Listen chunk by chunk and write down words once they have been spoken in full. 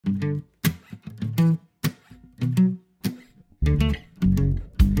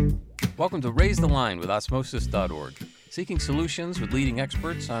Welcome to Raise the Line with Osmosis.org, seeking solutions with leading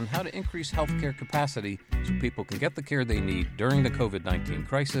experts on how to increase healthcare capacity so people can get the care they need during the COVID-19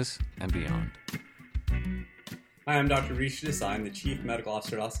 crisis and beyond. Hi, I'm Dr. Rishi Desai. I'm the Chief Medical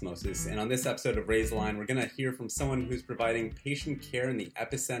Officer at Osmosis, and on this episode of Raise the Line, we're going to hear from someone who's providing patient care in the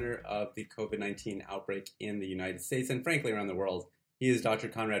epicenter of the COVID-19 outbreak in the United States and frankly around the world. He is Dr.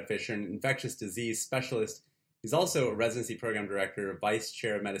 Conrad Fisher, an infectious disease specialist. He's also a residency program director, vice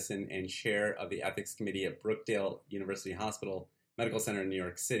chair of medicine, and chair of the ethics committee at Brookdale University Hospital Medical Center in New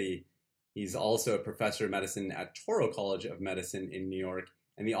York City. He's also a professor of medicine at Touro College of Medicine in New York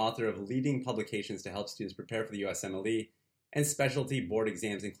and the author of leading publications to help students prepare for the USMLE and specialty board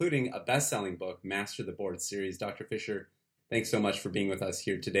exams, including a best-selling book, Master the Board series. Dr. Fisher, thanks so much for being with us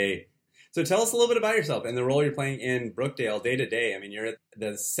here today. So tell us a little bit about yourself and the role you're playing in Brookdale day to day. I mean, you're at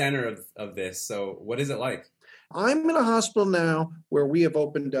the center of this, so what is it like? I'm in a hospital now where we have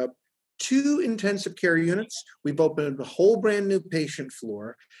opened up 2 intensive care units. We've opened a whole brand new patient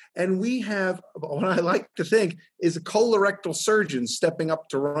floor. And we have, what I like to think, is a colorectal surgeon stepping up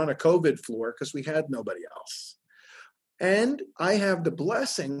to run a COVID floor because we had nobody else. And I have the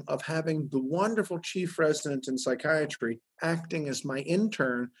blessing of having the wonderful chief resident in psychiatry acting as my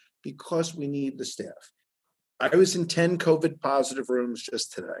intern because we need the staff. I was in 10 COVID positive rooms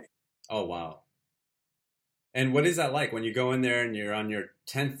just today. Oh, wow. And what is that like when you go in there and you're on your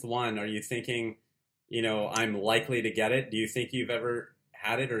 10th one? Are you thinking, I'm likely to get it? Do you think you've ever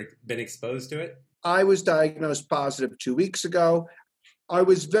had it or been exposed to it? I was diagnosed positive 2 weeks ago. I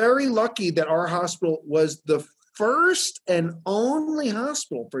was very lucky that our hospital was the first and only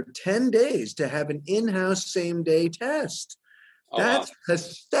hospital for 10 days to have an in-house same-day test. That's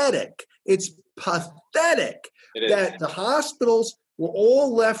pathetic. It's pathetic that the hospitals were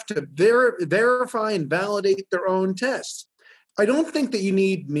all left to verify and validate their own tests. I don't think that you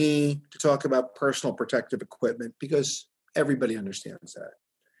need me to talk about personal protective equipment because everybody understands that.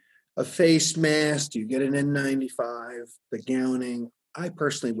 A face mask, you get an N95, the gowning. I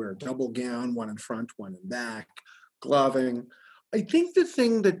personally wear a double gown, one in front, one in back, gloving. I think the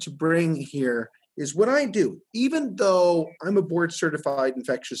thing that to bring here is what I do. Even though I'm a board certified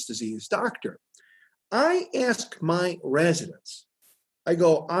infectious disease doctor, I ask my residents, I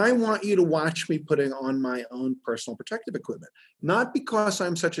go, I want you to watch me putting on my own personal protective equipment, not because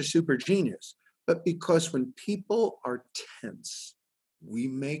I'm such a super genius, but because when people are tense, we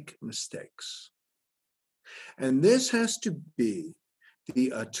make mistakes. And this has to be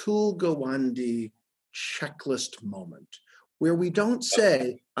the Atul Gawande checklist moment, where we don't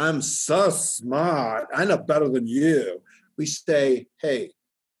say, I'm so smart, I know better than you. We say, hey,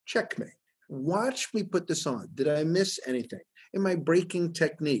 check me. Watch me put this on. Did I miss anything? Am I breaking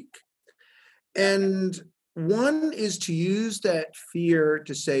technique? And one is to use that fear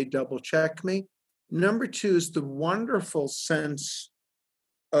to say, double check me. Number 2 is the wonderful sense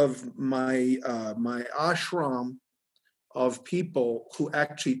of my ashram of people who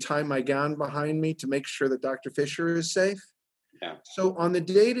actually tie my gown behind me to make sure that Dr. Fisher is safe. Yeah. So on the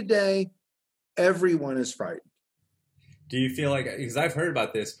day-to-day, everyone is frightened. Do you feel like, because I've heard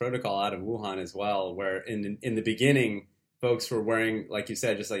about this protocol out of Wuhan as well, where in the beginning, folks were wearing, like you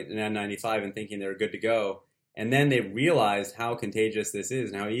said, just like an N95 and thinking they were good to go. And then they realized how contagious this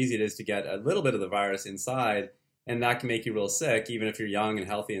is and how easy it is to get a little bit of the virus inside. And that can make you real sick, even if you're young and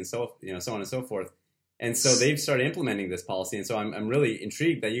healthy and so on and so forth. And so they've started implementing this policy. And so I'm really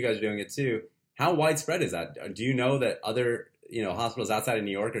intrigued that you guys are doing it too. How widespread is that? Do you know that other hospitals outside of New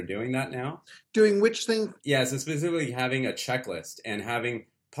York are doing that now? Doing which thing? Yeah, so specifically having a checklist and having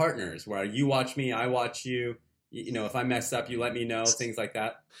partners where you watch me, I watch you. If I mess up, you let me know, things like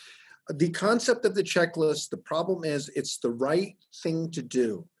that. The concept of the checklist, the problem is it's the right thing to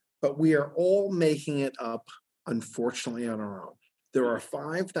do, but we are all making it up, unfortunately, on our own. There are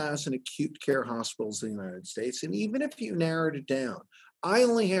 5,000 acute care hospitals in the United States, and even if you narrowed it down,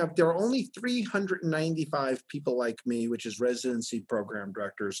 there are only 395 people like me, which is residency program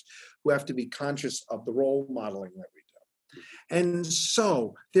directors, who have to be conscious of the role modeling that we do. And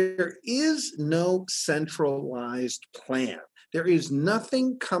so there is no centralized plan. There is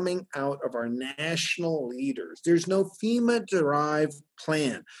nothing coming out of our national leaders. There's no FEMA-derived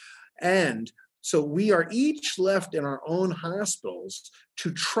plan. And so we are each left in our own hospitals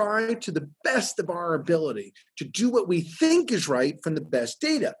to try to the best of our ability to do what we think is right from the best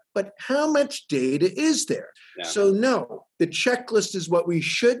data. But how much data is there? Yeah. So no, the checklist is what we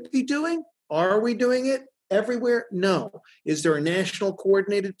should be doing. Are we doing it everywhere? No. Is there a national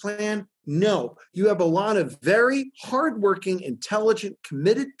coordinated plan? No. You have a lot of very hardworking, intelligent,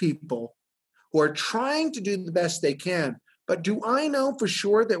 committed people who are trying to do the best they can. But do I know for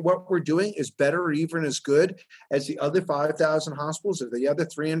sure that what we're doing is better or even as good as the other 5,000 hospitals or the other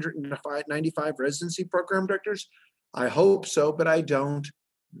 395 residency program directors? I hope so, but I don't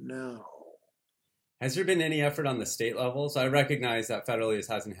know. Has there been any effort on the state level? So I recognize that federally this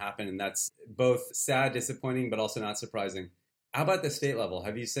hasn't happened, and that's both sad, disappointing, but also not surprising. How about the state level?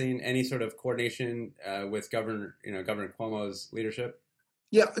 Have you seen any sort of coordination with Governor Cuomo's leadership?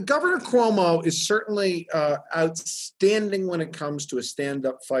 Yeah, Governor Cuomo is certainly outstanding when it comes to a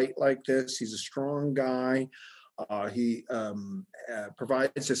stand-up fight like this. He's a strong guy. He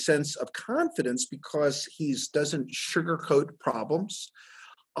provides a sense of confidence because he doesn't sugarcoat problems.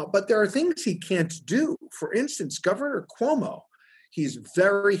 But there are things he can't do. For instance, Governor Cuomo, he's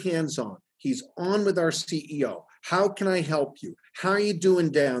very hands-on. He's on with our CEO. How can I help you? How are you doing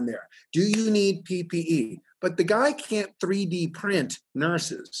down there? Do you need PPE? But the guy can't 3D print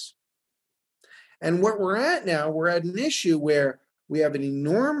nurses. And what we're at now, we're at an issue where we have an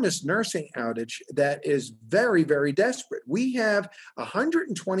enormous nursing outage that is very, very desperate. We have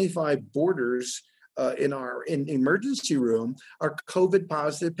 125 boarders in our emergency room are COVID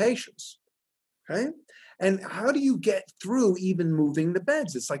positive patients, okay? And how do you get through even moving the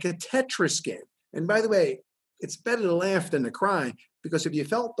beds? It's like a Tetris game. And by the way, it's better to laugh than to cry, because if you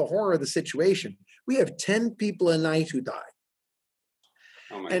felt the horror of the situation, we have 10 people a night who die.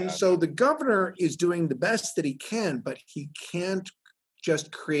 Oh my and God. So the governor is doing the best that he can, but he can't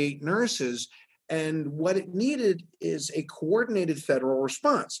just create nurses. And what it needed is a coordinated federal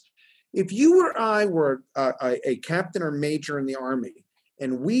response. If you or I were a captain or major in the Army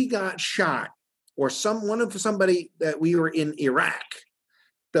and we got shot, or somebody that we were in Iraq,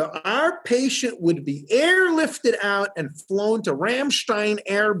 our patient would be airlifted out and flown to Ramstein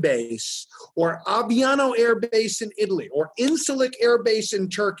Air Base or Aviano Air Base in Italy or Incirlik Air Base in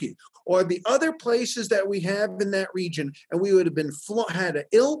Turkey or the other places that we have in that region, and we would have been had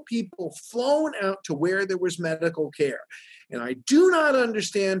ill people flown out to where there was medical care. And I do not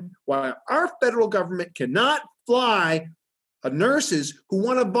understand why our federal government cannot fly nurses who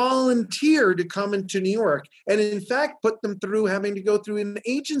want to volunteer to come into New York, and in fact put them through having to go through an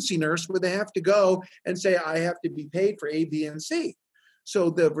agency nurse where they have to go and say, I have to be paid for A, B, and C.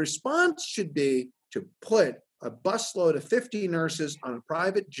 So the response should be to put a busload of 50 nurses on a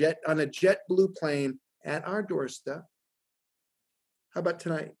private jet, on a JetBlue plane at our doorstep. How about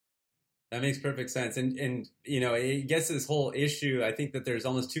tonight? That makes perfect sense. And you know, it gets to this whole issue. I think that there's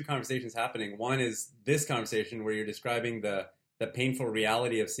almost two conversations happening. One is this conversation where you're describing the painful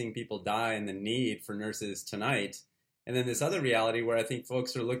reality of seeing people die and the need for nurses tonight. And then this other reality where I think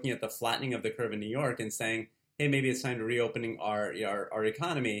folks are looking at the flattening of the curve in New York and saying, hey, maybe it's time to reopening our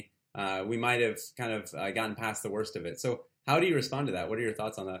economy. We might have kind of gotten past the worst of it. So how do you respond to that? What are your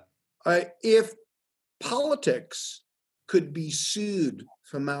thoughts on that? If politics could be sued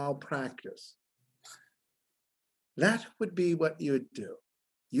for malpractice, that would be what you would do.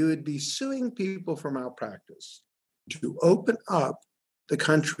 You would be suing people for malpractice. To open up the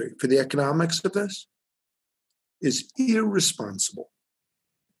country for the economics of this is irresponsible.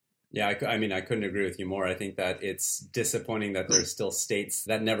 Yeah, I mean, I couldn't agree with you more. I think that it's disappointing that there's still states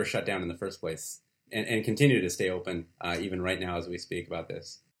that never shut down in the first place and continue to stay open even right now as we speak about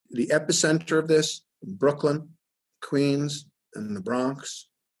this. The epicenter of this, Brooklyn, Queens, and the Bronx,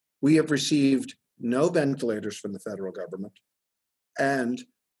 we have received no ventilators from the federal government. And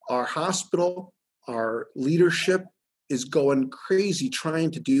our hospital, our leadership is going crazy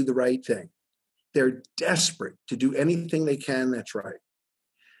trying to do the right thing. They're desperate to do anything they can that's right.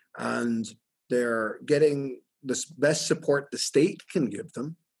 And they're getting the best support the state can give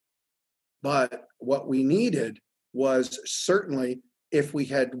them. But what we needed was certainly, if we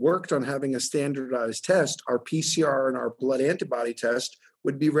had worked on having a standardized test, our PCR and our blood antibody test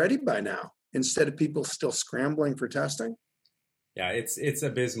would be ready by now, instead of people still scrambling for testing. Yeah, it's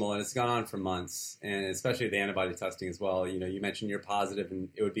abysmal, and it's gone on for months, and especially the antibody testing as well. You know, you mentioned you're positive, and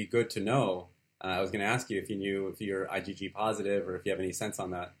it would be good to know. I was going to ask you if you knew if you're IgG positive or if you have any sense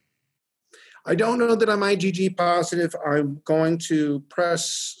on that. I don't know that I'm IgG positive. I'm going to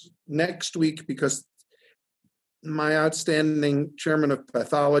press next week because my outstanding chairman of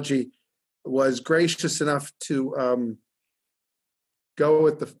pathology was gracious enough to go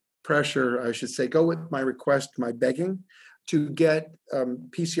with the pressure, I should say, go with my request, my begging, to get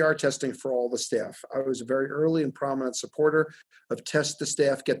PCR testing for all the staff. I was a very early and prominent supporter of test the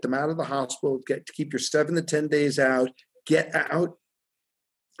staff, get them out of the hospital, keep your 7 to 10 days out, get out,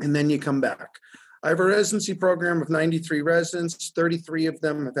 and then you come back. I have a residency program of 93 residents. 33 of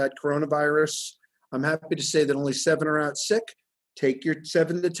them have had coronavirus. I'm happy to say that only 7 are out sick. Take your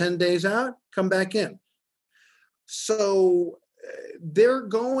 7 to 10 days out, come back in. So they're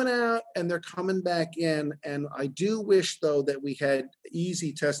going out and they're coming back in. And I do wish, though, that we had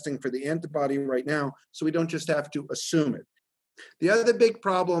easy testing for the antibody right now, so we don't just have to assume it. The other big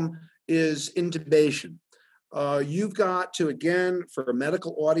problem is intubation. You've got to, again, for a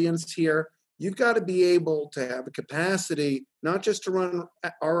medical audience here, you've got to be able to have a capacity, not just to run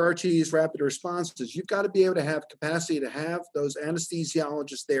RRTs, rapid responses, you've got to be able to have capacity to have those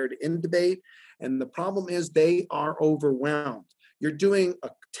anesthesiologists there to intubate. And the problem is they are overwhelmed. You're doing a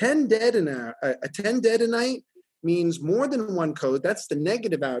 10 dead a night means more than one code. That's the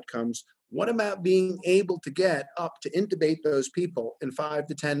negative outcomes. What about being able to get up to intubate those people in 5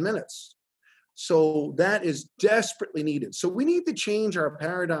 to 10 minutes? So that is desperately needed. So we need to change our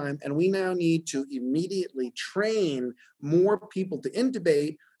paradigm, and we now need to immediately train more people to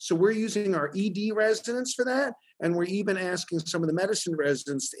intubate. So we're using our ED residents for that, and we're even asking some of the medicine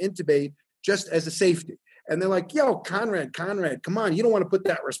residents to intubate just as a safety. And they're like, yo, Conrad, come on, you don't want to put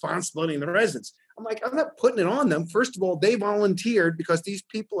that responsibility in the residents. I'm like, I'm not putting it on them. First of all, they volunteered because these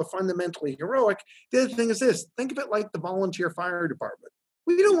people are fundamentally heroic. The other thing is this, think of it like the volunteer fire department.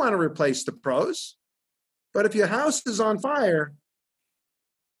 We don't want to replace the pros, but if your house is on fire,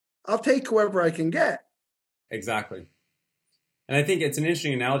 I'll take whoever I can get. Exactly. And I think it's an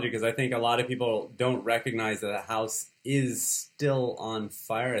interesting analogy because I think a lot of people don't recognize that a house is still on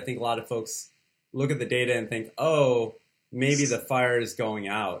fire. I think a lot of folks look at the data and think, oh, maybe the fire is going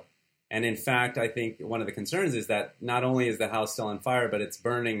out. And in fact, I think one of the concerns is that not only is the house still on fire, but it's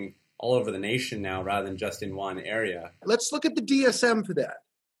burning all over the nation now rather than just in one area. Let's look at the DSM for that.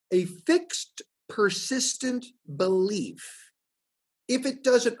 A fixed, persistent belief, if it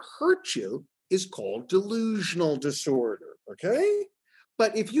doesn't hurt you, is called delusional disorder, okay?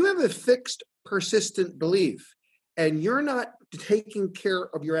 But if you have a fixed, persistent belief and you're not taking care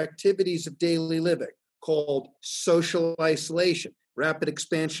of your activities of daily living, called social isolation, rapid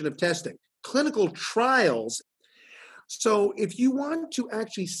expansion of testing, clinical trials. So if you want to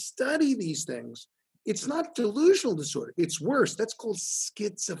actually study these things, it's not delusional disorder. It's worse. That's called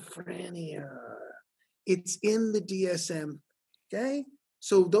schizophrenia. It's in the DSM, okay?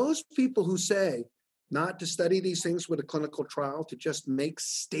 So those people who say not to study these things with a clinical trial, to just make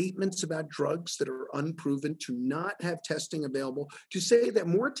statements about drugs that are unproven, to not have testing available, to say that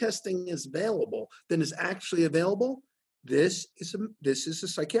more testing is available than is actually available, this is a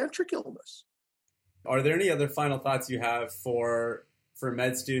psychiatric illness. Are there any other final thoughts you have for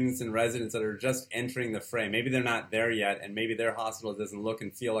med students and residents that are just entering the fray? Maybe they're not there yet, and maybe their hospital doesn't look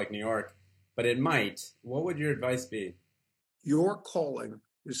and feel like New York, but it might. What would your advice be? Your calling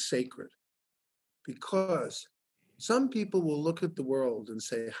is sacred, because some people will look at the world and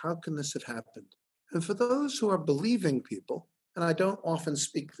say, how can this have happened? And for those who are believing people, and I don't often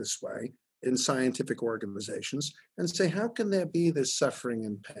speak this way in scientific organizations, and say, how can there be this suffering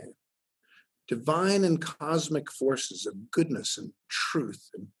and pain? Divine and cosmic forces of goodness and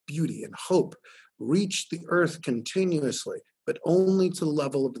truth and beauty and hope reach the earth continuously, but only to the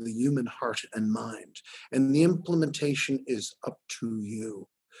level of the human heart and mind. And the implementation is up to you.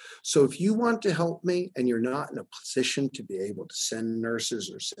 So if you want to help me and you're not in a position to be able to send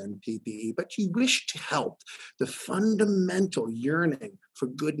nurses or send PPE, but you wish to help, the fundamental yearning for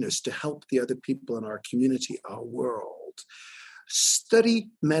goodness to help the other people in our community, our world,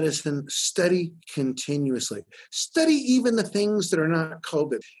 study medicine, study continuously, study even the things that are not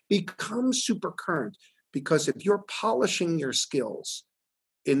COVID, become super current, because if you're polishing your skills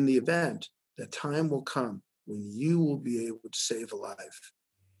in the event, the time will come when you will be able to save a life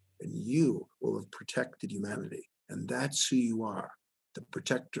and you will have protected humanity. And that's who you are, the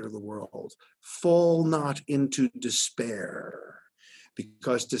protector of the world. Fall not into despair,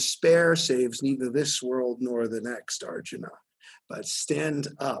 because despair saves neither this world nor the next, Arjuna. But stand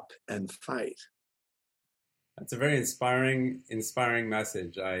up and fight. That's a very inspiring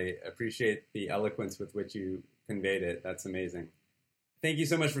message. I appreciate the eloquence with which you conveyed it. That's amazing. Thank you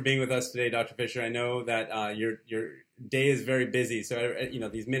so much for being with us today, Dr. Fisher. I know that your day is very busy, so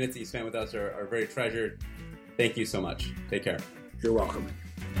these minutes that you spent with us are very treasured. Thank you so much. Take care. You're welcome.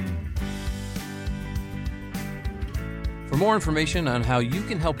 For more information on how you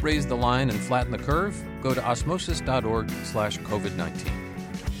can help raise the line and flatten the curve, go to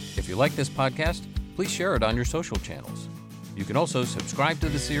osmosis.org/COVID-19. If you like this podcast, please share it on your social channels. You can also subscribe to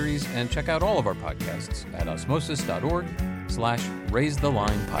the series and check out all of our podcasts at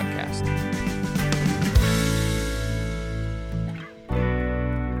osmosis.org/RaiseTheLinePodcast.